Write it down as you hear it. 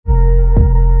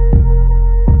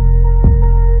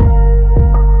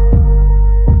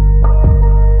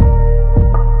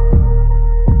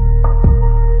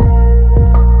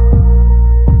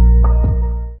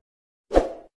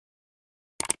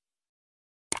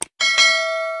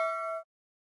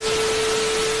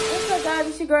guys,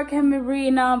 it's your girl KMarie,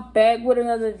 and I'm back with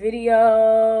another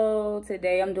video.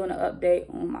 Today I'm doing an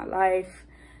update on my life,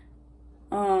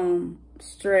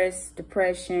 stress,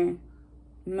 depression,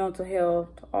 mental health,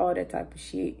 all that type of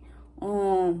shit.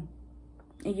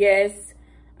 Yes,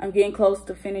 I'm getting close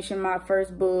to finishing my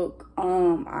first book.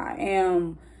 I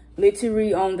am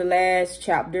literally on the last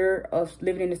chapter of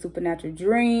Living in the Supernatural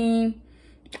Dream.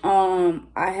 I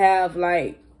have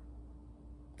like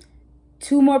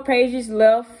 2 more pages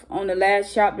left on the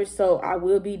last chapter, so I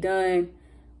will be done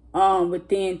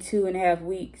within 2.5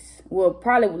 weeks. Well,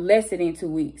 probably less than 2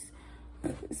 weeks.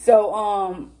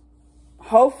 So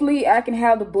hopefully I can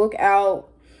have the book out.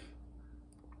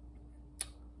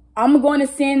 I'm going to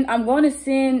send my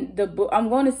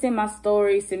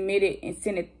story, submit it, and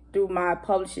send it through my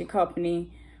publishing company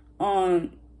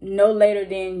no later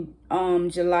than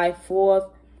July 4th.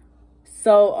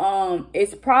 So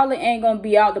it's probably ain't gonna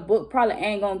be out. The book probably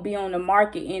ain't gonna be on the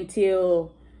market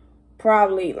until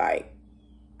probably like,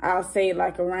 I'll say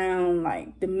like around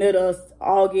like the middle of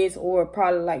August, or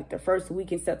probably like the first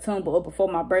week in September, or before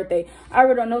my birthday. I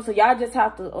really don't know. So y'all just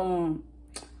have to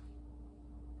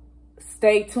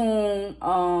stay tuned.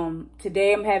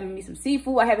 Today I'm having me some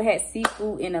seafood. I haven't had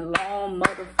seafood in a long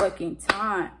motherfucking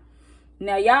time.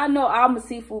 Now y'all know I'm a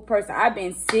seafood person. I've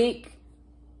been sick.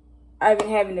 I've been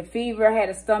having a fever. I had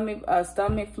a stomach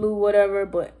flu, whatever.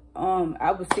 But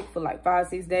I was sick for like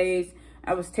 5-6 days.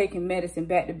 I was taking medicine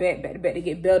back to back to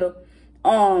get better.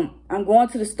 I'm going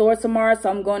to the store tomorrow, so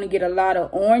I'm going to get a lot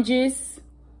of oranges,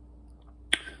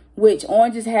 which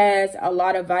oranges has a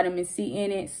lot of vitamin C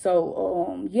in it.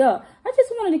 So yeah, I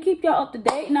just wanted to keep y'all up to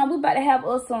date. Now we about to have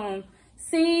us some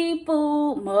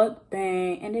seafood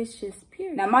mukbang, and it's just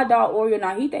pure. Now my dog Oreo,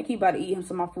 now he think he about to eat him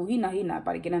some of my food. He not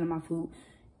about to get none of my food.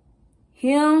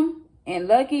 Him and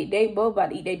Lucky, they both about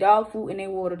to eat their dog food and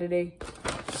their water today.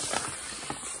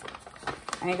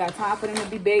 I ain't got time for them to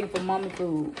be begging for mommy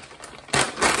food.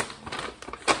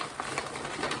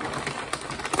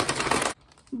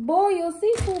 Boil,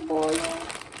 seafood boil.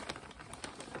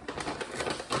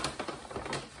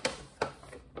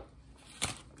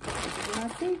 This is my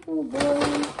seafood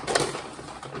boil.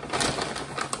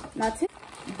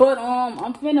 But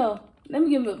I'm finna, let me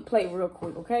give it a plate real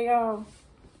quick, okay, y'all?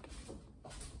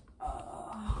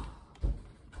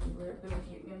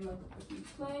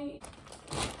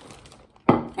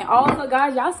 And also,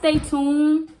 guys, y'all stay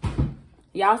tuned.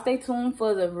 Y'all stay tuned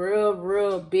for the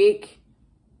real big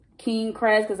king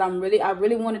crabs, because I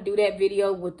really want to do that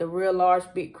video with the real large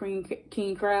big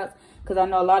king crabs, because I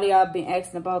know a lot of y'all been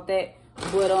asking about that.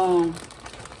 But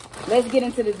let's get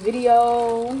into this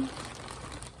video.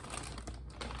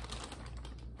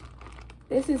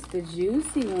 This is the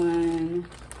juicy one.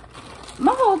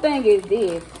 My whole thing is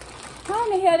this: how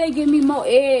in the hell they give me more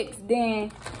eggs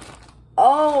than...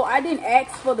 Oh, I didn't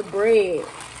ask for the bread.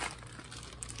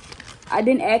 I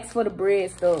didn't ask for the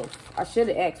bread stuff. I should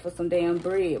have asked for some damn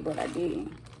bread, but I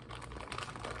didn't.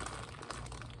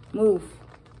 Move.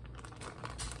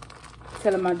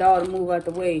 Telling my dog to move out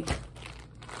the way.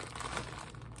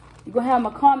 You're gonna have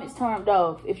my comments turned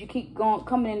off if you keep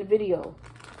coming in the video.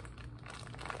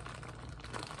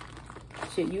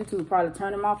 Shit, YouTube probably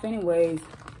turn them off anyways.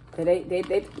 Cause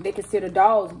they consider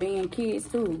dogs being kids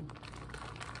too.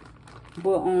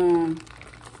 But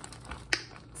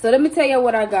so let me tell you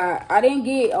what I got. I didn't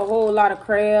get a whole lot of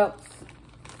crabs.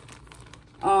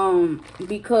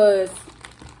 Because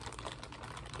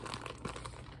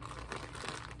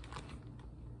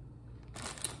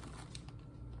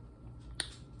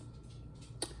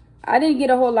I didn't get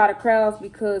a whole lot of crabs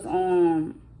because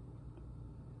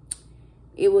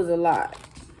it was a lot.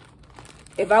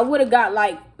 If I would have got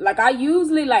like I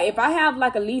usually, like if I have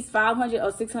like at least $500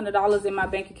 or $600 in my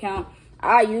bank account,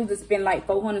 I usually spend like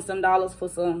 $400 some for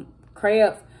some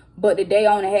crabs. But today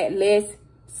I only had less,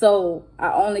 so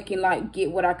I only can like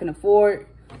get what I can afford.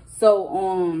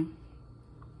 So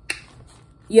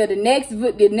yeah, the next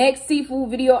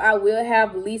seafood video I will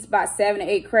have at least about 7 to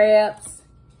 8 crabs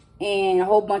and a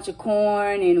whole bunch of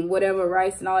corn and whatever,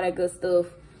 rice and all that good stuff.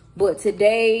 But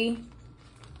today,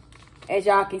 as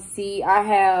y'all can see, I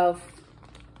have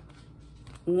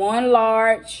one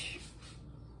large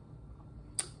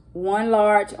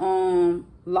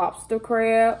lobster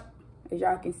crab, as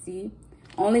y'all can see.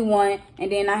 Only one.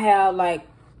 And then I have like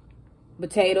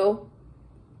potato.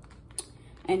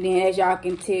 And then as y'all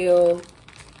can tell,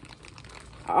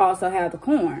 I also have the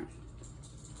corn.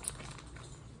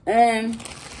 And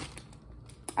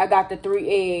I got the 3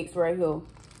 eggs right here.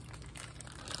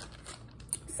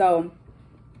 So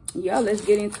yeah, let's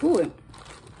get into it.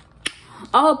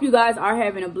 I hope you guys are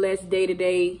having a blessed day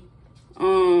today.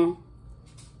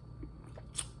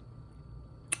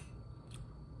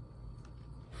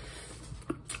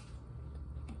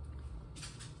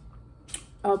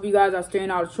 I hope you guys are staying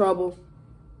out of trouble.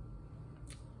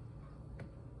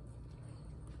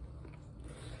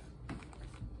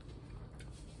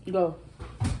 Go.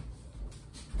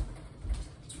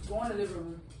 Go in the living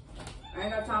room. I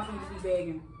ain't got time for you to be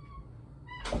begging.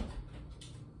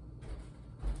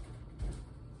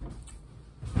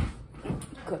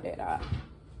 Cut that out.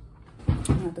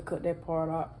 I have to cut that part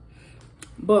out.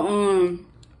 But I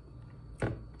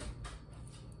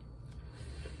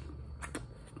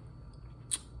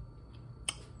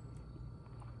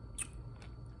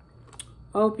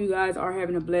hope you guys are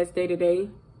having a blessed day today.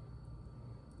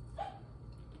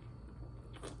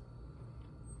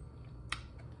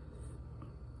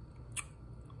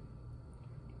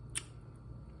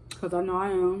 Because I know I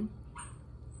am.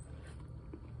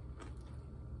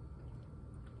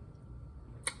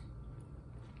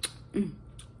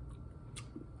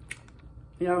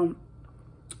 Yo,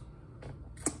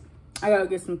 I gotta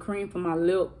get some cream for my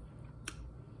lip.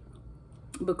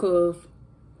 Because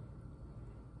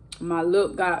my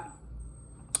lip got,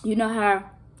 you know how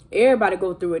everybody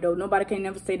go through it though. Nobody can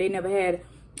never say they never had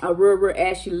a real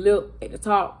ashy lip at the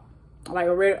top. Like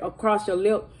across your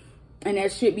lip. And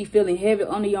that shit be feeling heavy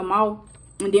under your mouth.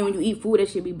 And then when you eat food, that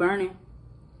shit be burning.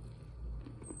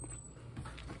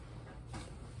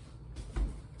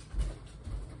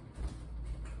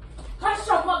 Hush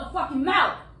your motherfucking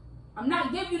mouth. I'm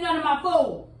not giving you none of my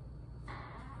food.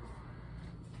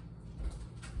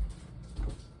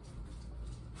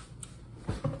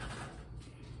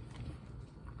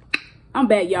 I'm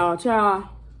back, y'all. Child.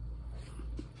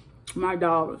 My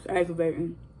dog is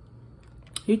aggravating.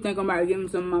 He think I'm about to give him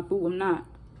some of my food. I'm not.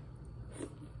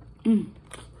 Oh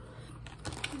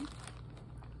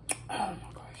my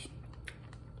gosh.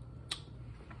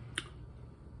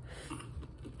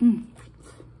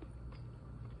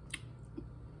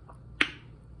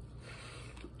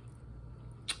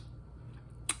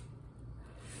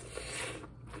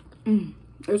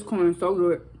 This corn is so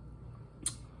good.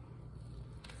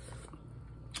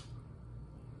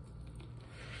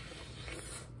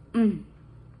 And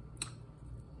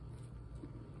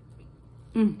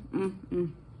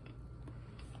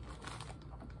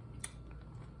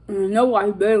I know why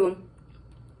he begging.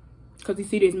 Because he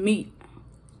see this meat.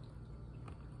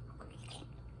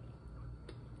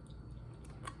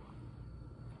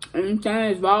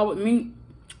 Anytime it's involved with meat,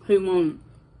 he want it.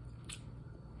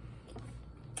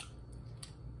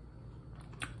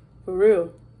 For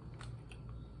real.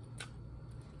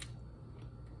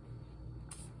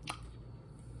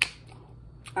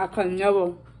 I could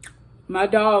never. My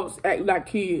dogs act like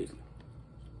kids.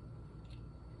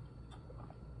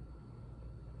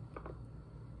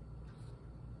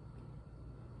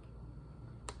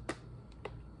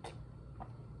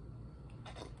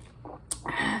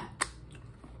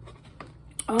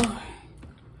 Oh,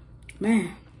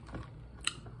 man.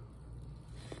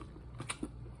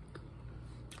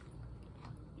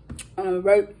 I'm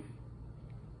gonna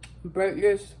break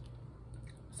this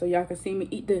so y'all can see me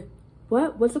eat the,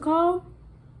 what's it called?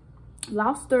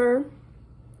 Lobster.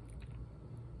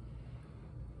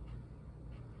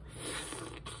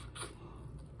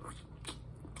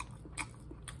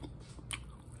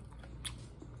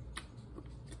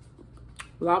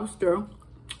 Lobster.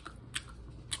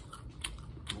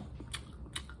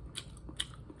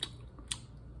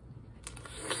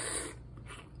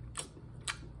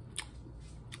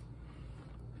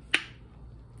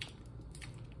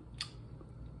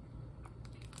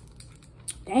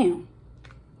 Damn.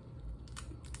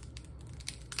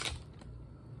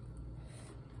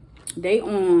 They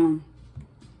move.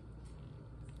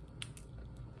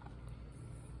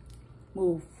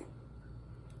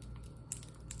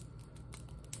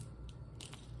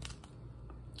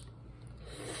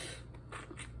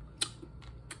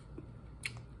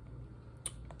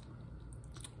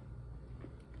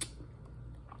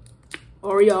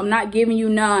 Oreo, I'm not giving you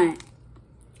none.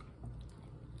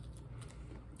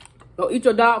 Go eat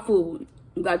your dog food.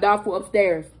 You got dog food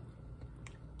upstairs.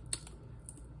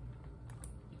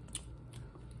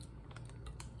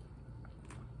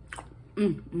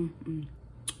 And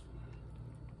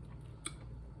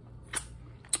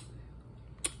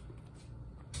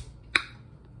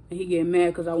he getting mad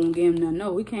because I won't give him none.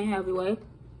 No, we can't have it way.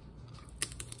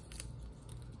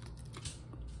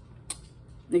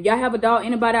 If y'all have a dog,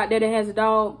 anybody out there that has a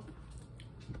dog,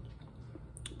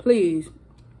 please.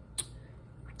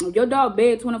 If your dog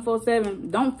bed 24/7,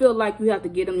 don't feel like you have to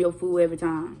get them your food every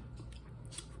time.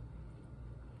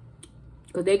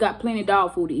 Because they got plenty of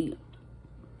dog food to eat.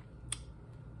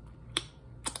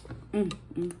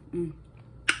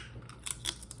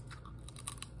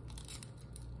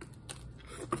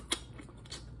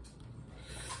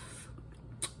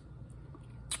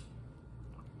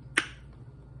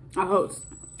 I hope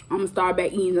I'm gonna start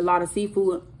back eating a lot of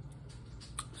seafood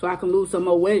so I can lose some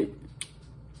more weight.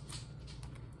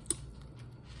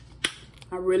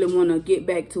 I really want to get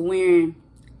back to wearing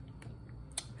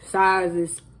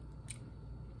sizes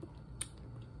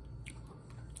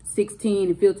 16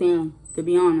 and 15, to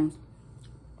be honest.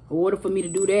 In order for me to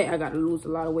do that, I got to lose a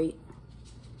lot of weight.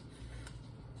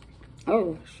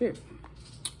 Oh, shit.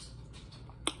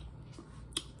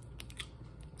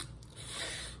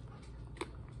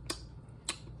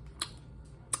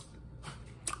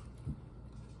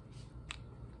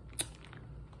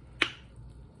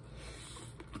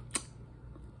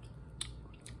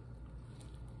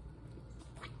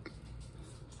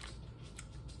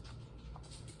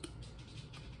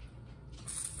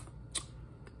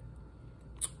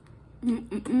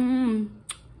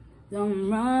 Don't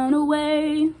run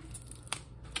away.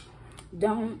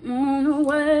 Don't run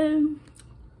away.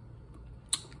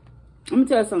 Let me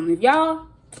tell you something. If y'all,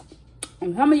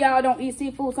 and some of y'all don't eat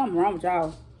seafood, something wrong with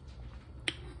y'all.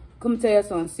 Come tell you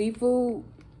something. Seafood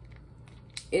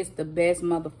is the best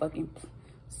motherfucking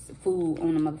food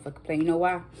on the motherfucking plate. You know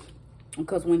why?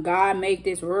 Because when God made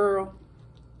this world,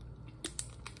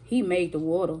 he made the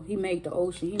water. He made the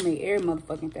ocean. He made every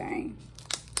motherfucking thing.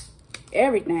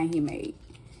 Everything he made.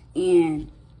 And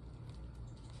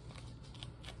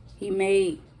he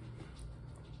made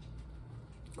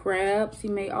crabs. He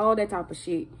made all that type of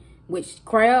shit. Which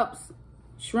crabs,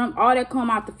 shrimp, all that come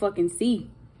out the fucking sea.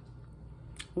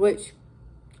 Which,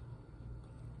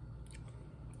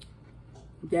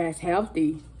 that's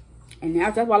healthy. And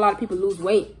that's why a lot of people lose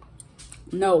weight.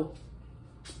 No.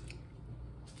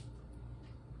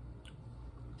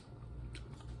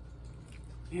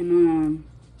 And,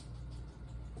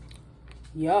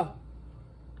 yeah.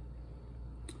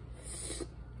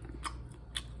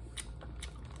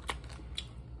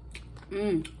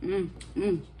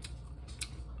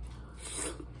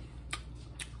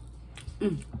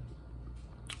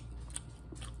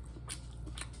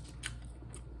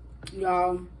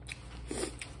 Y'all,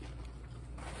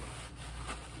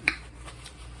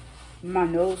 my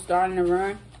nose starting to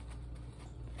run.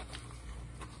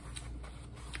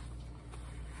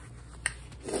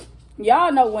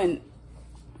 Y'all know when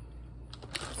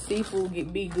seafood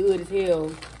be good as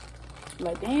hell.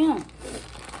 Like, damn.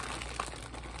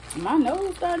 My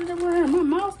nose starting to run.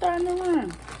 My mouth starting to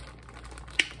run.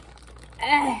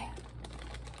 Ah.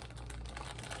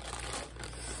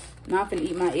 Now I'm finna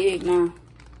eat my egg now.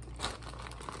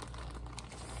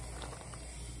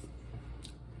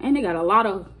 And they got a lot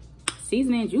of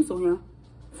seasoning juice on here.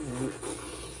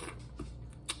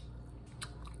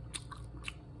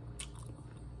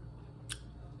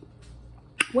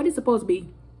 What is supposed to be?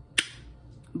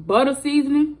 Butter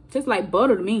seasoning? Tastes like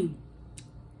butter to me.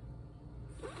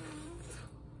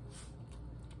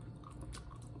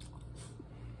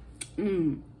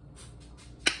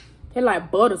 Tastes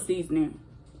like butter seasoning.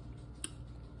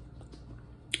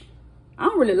 I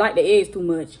don't really like the eggs too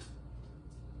much.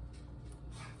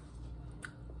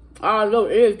 Although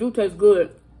eggs do taste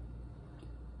good.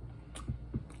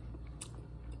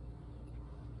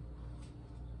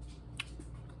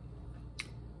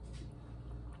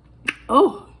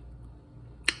 Oh,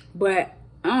 but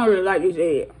I don't really like this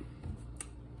egg.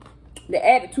 They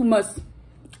added too much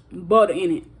butter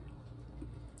in it.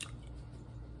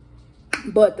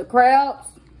 But the crabs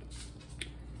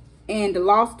and the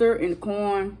lobster and the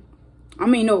corn,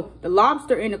 the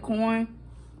lobster and the corn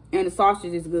and the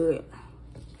sausage is good.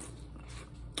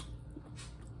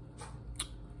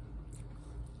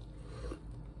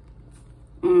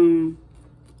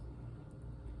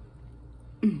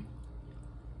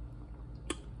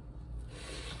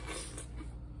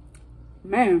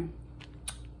 Man,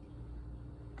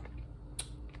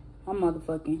 I'm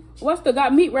motherfucking. What's the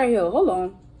got meat right here? Hold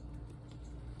on.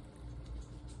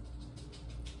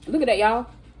 Look at that, y'all.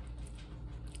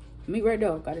 Meat right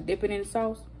there. Gotta dip it in the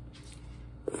sauce.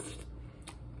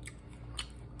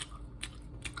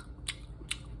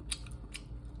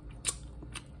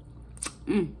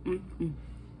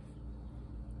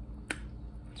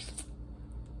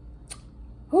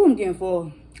 Who I'm getting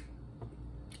for?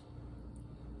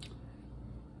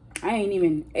 I ain't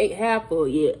even ate half full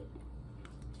yet.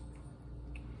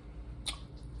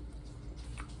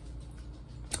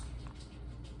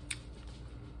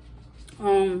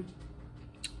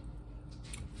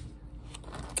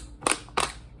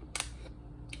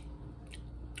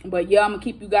 But yeah, I'm gonna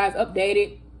keep you guys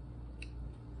updated.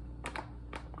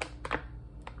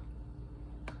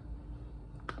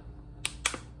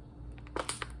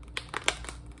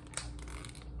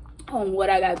 On what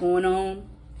I got going on.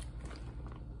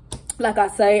 Like I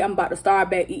say, I'm about to start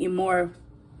back eating more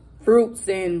fruits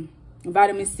and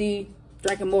vitamin C,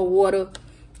 drinking more water,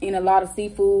 eating a lot of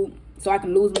seafood so I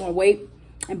can lose more weight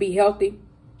and be healthy.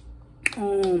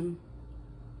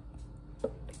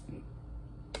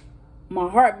 My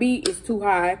heartbeat is too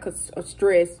high because of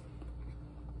stress.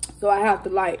 So I have to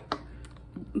like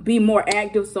be more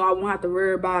active so I won't have to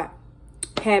worry about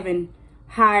having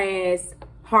high ass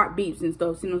heartbeats and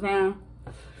stuff. You know what I'm saying?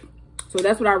 So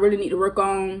that's what I really need to work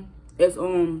on, is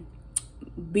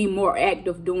be more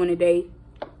active during the day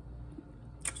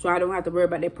so I don't have to worry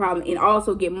about that problem, and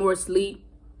also get more sleep.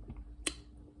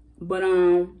 But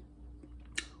I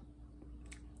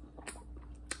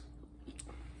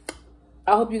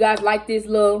hope you guys like this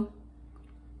little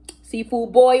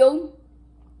seafood boil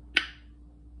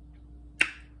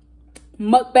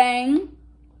mukbang.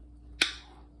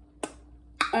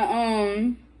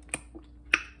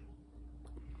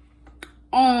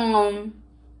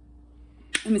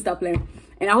 Let me stop playing.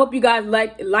 And I hope you guys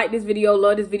like this video,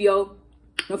 love this video.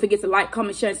 Don't forget to like,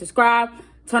 comment, share, and subscribe.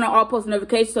 Turn on all post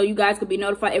notifications so you guys can be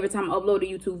notified every time I upload a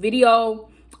YouTube video.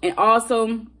 And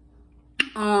also,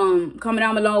 comment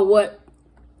down below what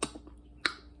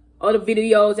other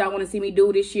videos y'all want to see me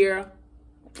do this year.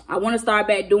 I want to start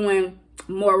back doing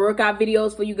more workout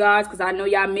videos for you guys, because I know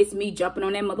y'all miss me jumping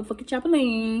on that motherfucking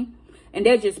trampoline. And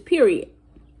that's just period.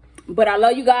 But I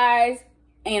love you guys,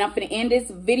 and I'm finna end this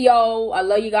video. I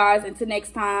love you guys. Until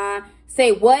next time.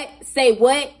 Say what? Say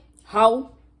what?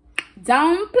 Ho.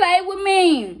 Don't play with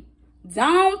me.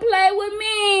 Don't play with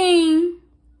me.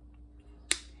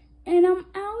 And I'm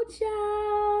out,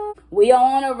 y'all. We are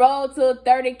on a road to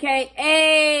 30K.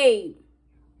 Hey.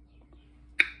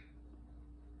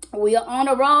 We are on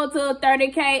the road to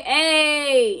 30K.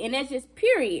 Hey. And that's just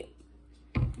period.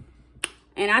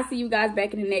 And I'll see you guys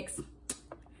back in the next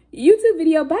YouTube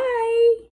video. Bye.